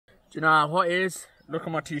you know how hot it is? Look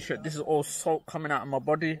at my t-shirt. This is all salt coming out of my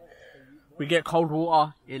body. We get cold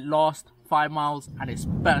water. It lasts 5 miles and it's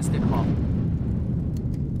bursting hot.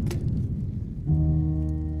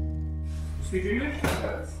 Speak English?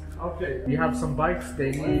 Okay. We have some bikes.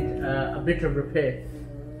 They need a bit of repair.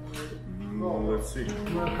 Let's see.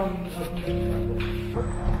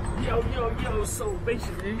 Yo. So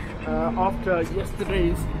basically, after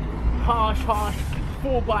yesterday's harsh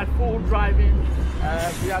 4x4 driving,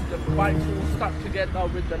 we had the bikes all stuck together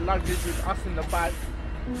with the luggage with us in the back.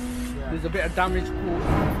 There's a bit of damage caused.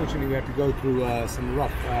 Unfortunately, we had to go through some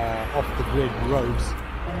rough off-the-grid roads.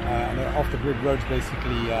 And off-the-grid roads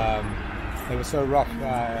basically, they were so rough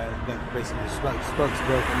that basically spokes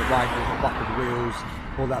broke on the bike, there was buckled wheels,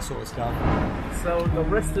 all that sort of stuff. So the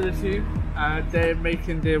rest of the team, they're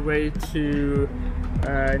making their way to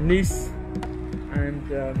Nice, and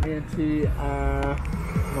me and T,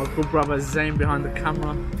 my good brother Zayn behind the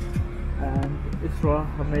camera, and Isra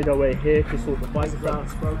have made our way here to sort the bikes out.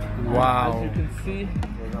 Wow. As you can see,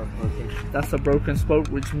 that's a broken spoke,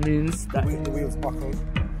 which means that the wheels buckled.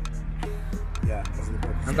 Yeah,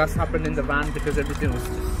 and that's happened in the van because everything was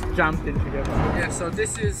just jammed in together. Yeah, so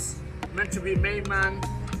this is meant to be main man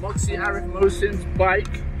Moxie Arif Mosin's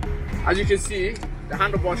bike. As you can see, the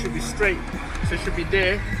handlebar should be straight, so it should be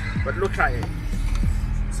there, but look at it.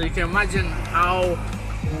 So you can imagine how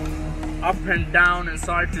up and down and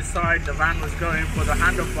side to side the van was going for the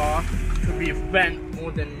handlebar to be bent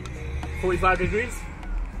more than 45 degrees.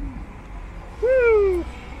 Woo!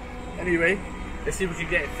 Anyway, let's see if we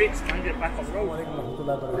can get it fixed and get it back on the road.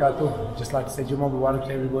 Just like to say Jummah Mubarak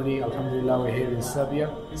to everybody. Alhamdulillah, we're here in Serbia.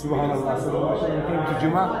 Subhanallah, we came to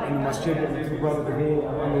Jummah in the masjid and two brothers here.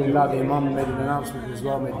 Alhamdulillah, the Imam made an announcement as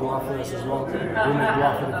well, made dua for us as well. We made dua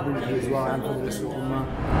for the community as well and for the rest of the Ummah.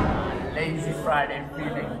 Lazy Friday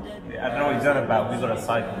feeling. I don't know what he's on about. We've got a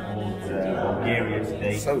cycle called Bulgaria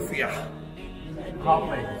today. Sofia. Can't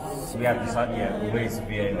wait. So we have decided, yeah, we're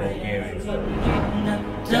Sofia in Bulgaria.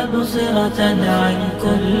 تبصرة عن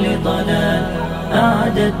كل ضلال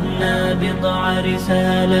أعددنا بضع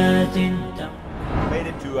رسالات. Made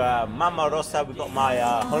it to Mama Rosa. We've got my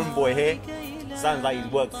homeboy here. Sounds like he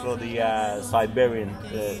works for the Serbian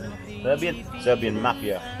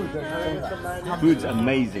mafia. Food's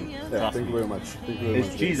amazing. Yeah, thank you very much.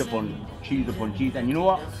 It's cheese upon cheese upon cheese. And you know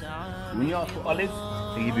what? When you ask for olives,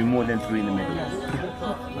 they give you more than 3 in the middle.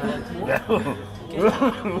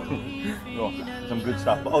 Oh, some good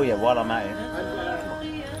stuff. But oh yeah, while I'm at it,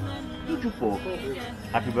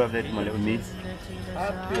 happy birthday to my little niece.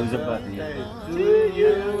 It was a birthday. To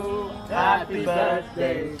you, happy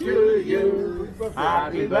birthday to you,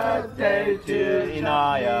 happy birthday to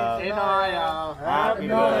Inaya, Happy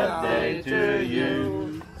birthday to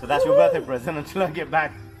you. So that's your birthday present until I get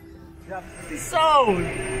back. So,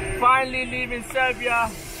 finally leaving Serbia,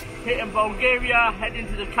 hitting Bulgaria, heading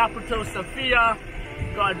to the capital Sofia.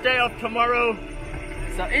 Got a day off tomorrow,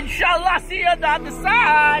 so inshallah see you on the other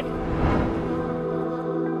side.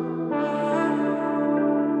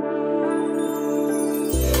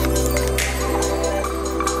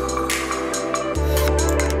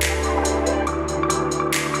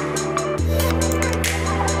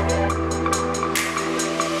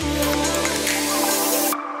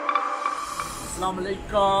 Assalamu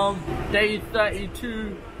alaikum. Day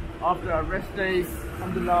 32 after a rest day,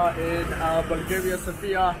 alhamdulillah, in Bulgaria,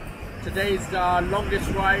 Sofia. Today's the longest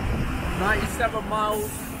ride, 97 miles,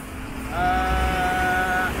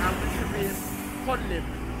 and we should be in Podlib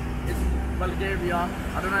in Bulgaria.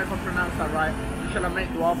 I don't know if I pronounced that right. Inshallah,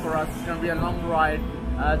 make dua for us. It's going to be a long ride.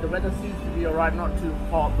 The weather seems to be alright, not too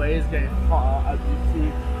hot, but it's getting hotter as you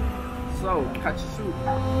see. So, catch you soon.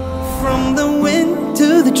 From the wind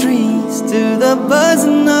to the trees, to the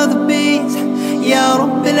buzzing of the bees, Ya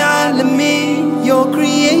Rabbil Alameen, your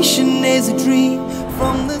creation is a dream.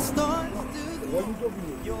 From the stars to the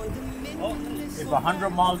your dominion. If 100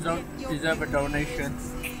 miles don't deserve a donation,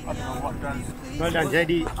 I don't know what does. Well done,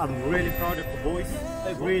 JD. I'm really proud of the boys.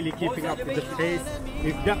 Really keeping up with the pace.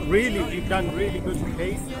 We've done really good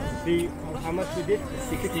pace. See how much we did?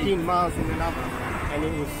 16 miles in an hour, and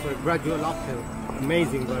it was a gradual uphill.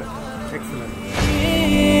 Amazing work. Excellent.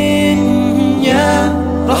 Ya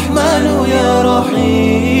Rahman Ya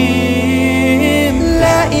Rahim,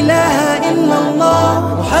 La ilaha illallah,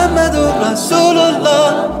 Muhammadur Rasulullah,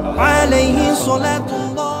 alayhi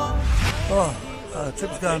salatullah.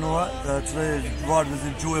 Trip's going alright. Today's ride was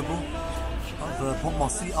enjoyable. I've put my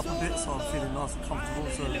seat up a bit, so I'm feeling nice and comfortable.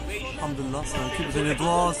 So alhamdulillah. So keep us in your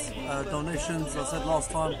du'as, donations. I said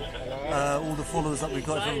last time, all the followers that we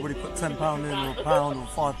got, if everybody put £10 in, or a pound, or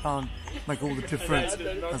 £5, make all the difference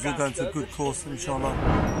as we're going to a good course, inshallah.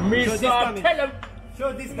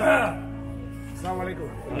 Show this guy. Assalamu alaikum.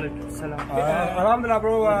 Alhamdulillah,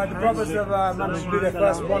 bro. The brothers have managed to do their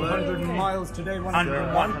first 100 miles today.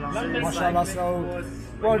 101. MashaAllah. So,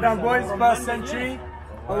 well done, boys. First century.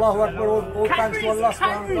 Allahu Akbar. All thanks to Allah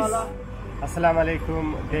subhanahu wa ta'ala. Assalamu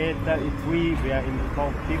alaikum. Day 33. We are in the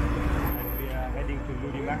 12th and we are heading to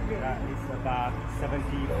Luleburgaz. It's about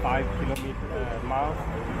 75 miles.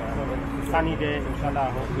 So, it's a sunny day. Inshallah, I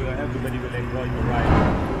hope everybody will enjoy the ride.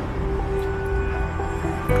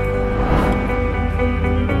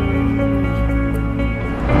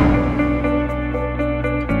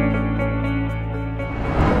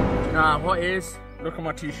 What is, look at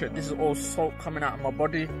my t-shirt, this is all salt coming out of my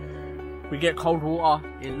body. We get cold water,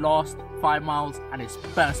 it lasts 5 miles and it's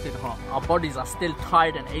bursting hot. Our bodies are still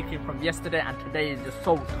tired and aching from yesterday, and today is just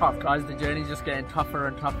so tough. Guys, the journey is just getting tougher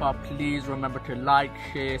and tougher. Please remember to like,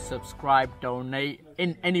 share, subscribe, donate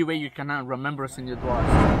in any way you can. Remember us in your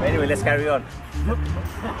du'as. Anyway, let's carry on.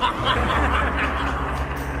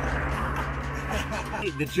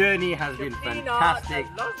 The journey has been fantastic.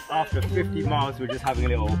 After 50 miles, we're just having a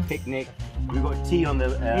little picnic. We've got tea on the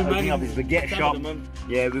opening up his baguette shop.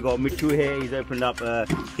 Yeah, we've got Mitu here. He's opened up.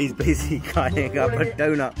 He's basically cutting up a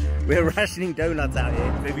donut. We're rationing donuts out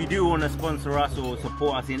here. So if you do want to sponsor us or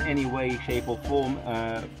support us in any way, shape, or form,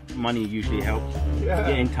 money usually helps.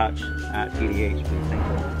 Get in touch at TDH, please. Thank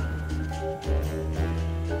you.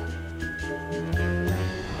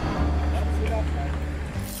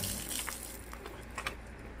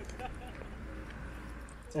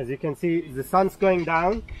 As you can see, the sun's going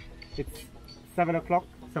down. It's 7 o'clock,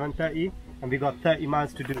 7:30, and we got 30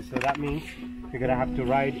 miles to do. So that means we're gonna have to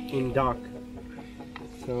ride in dark.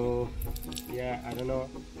 So yeah, I don't know.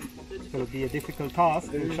 It's gonna be a difficult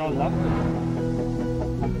task, inshallah.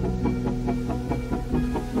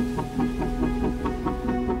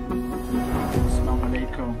 Assalamu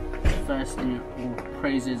alaikum. Firstly, all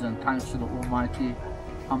praises and thanks to the Almighty.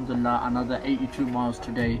 Alhamdulillah, another 82 miles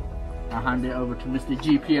today. I hand it over to Mr.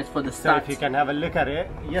 GPS for the stats. So if you can have a look at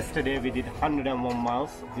it, yesterday we did 101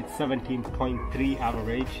 miles with 17.3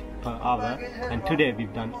 average per hour, and today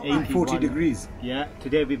we've done 40 degrees. Yeah,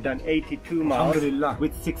 today we've done 82 miles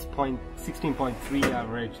with 16.3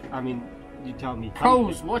 average. I mean, you tell me.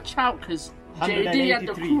 Pros, watch out, because JD and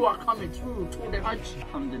the crew are coming through. Tour de Hajj.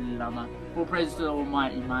 Alhamdulillah, man. All praise to the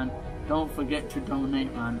Almighty, man. Don't forget to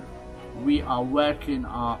donate, man. We are working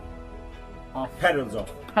our Pedals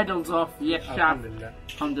off. Pedals off, yes, Alhamdulillah.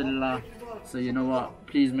 Alhamdulillah. So you know what?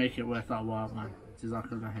 Please make it worth our while, man.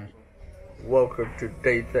 Jazakallah khair. Welcome to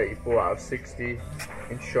day 34 out of 60.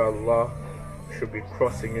 Inshallah, should be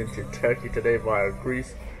crossing into Turkey today via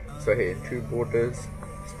Greece. So hitting 2 borders.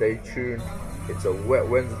 Stay tuned. It's a wet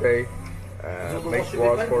Wednesday. Make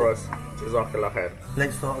du'as for us. Jazakallah khair.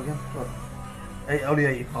 Let's start again. Only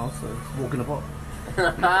 80 past, so walking the block.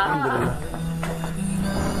 Alhamdulillah.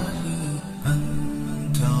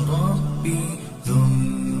 ربي ذو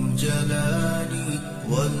الجلال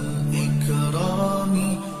والإكرام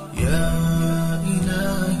يا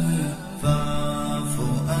إلهي فاعف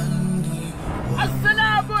عني.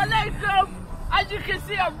 Assalamu alaikum. As you can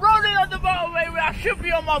see, I'm rolling on the motorway where I should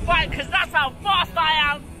be on my bike, because that's how fast I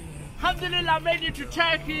am. Alhamdulillah, I made it to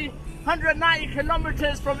Turkey, 190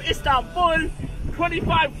 kilometers from Istanbul,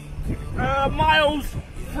 25 miles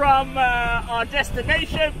from our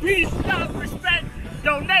destination. Peace, love, respect.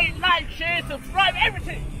 Donate, like, share, subscribe,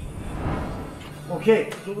 everything. Okay.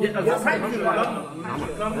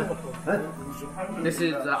 This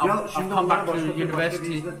is, I've come back to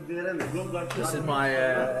university. This is my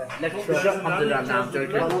lecture. Alhamdulillah, now I'm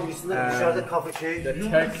joking. The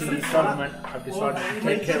Turkey government have decided to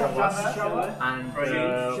take care of us, and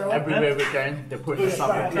everywhere we're going, they're putting us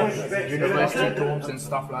up into university dorms and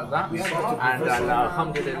stuff like that. And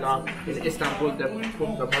Alhamdulillah, in Istanbul, they've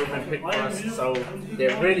put the movement pick for us, so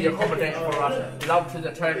they're really accommodating for us. Love to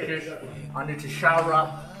the Turkish. I need to shower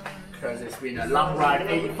because it's been a long ride,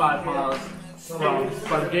 85 miles from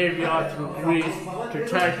Bulgaria to Greece to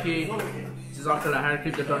Turkey. Jazakallah khair,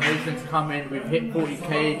 keep the donations coming. We've hit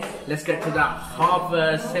 40k. Let's get to that half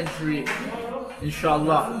a century,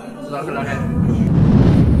 inshallah. Jazakallah khair.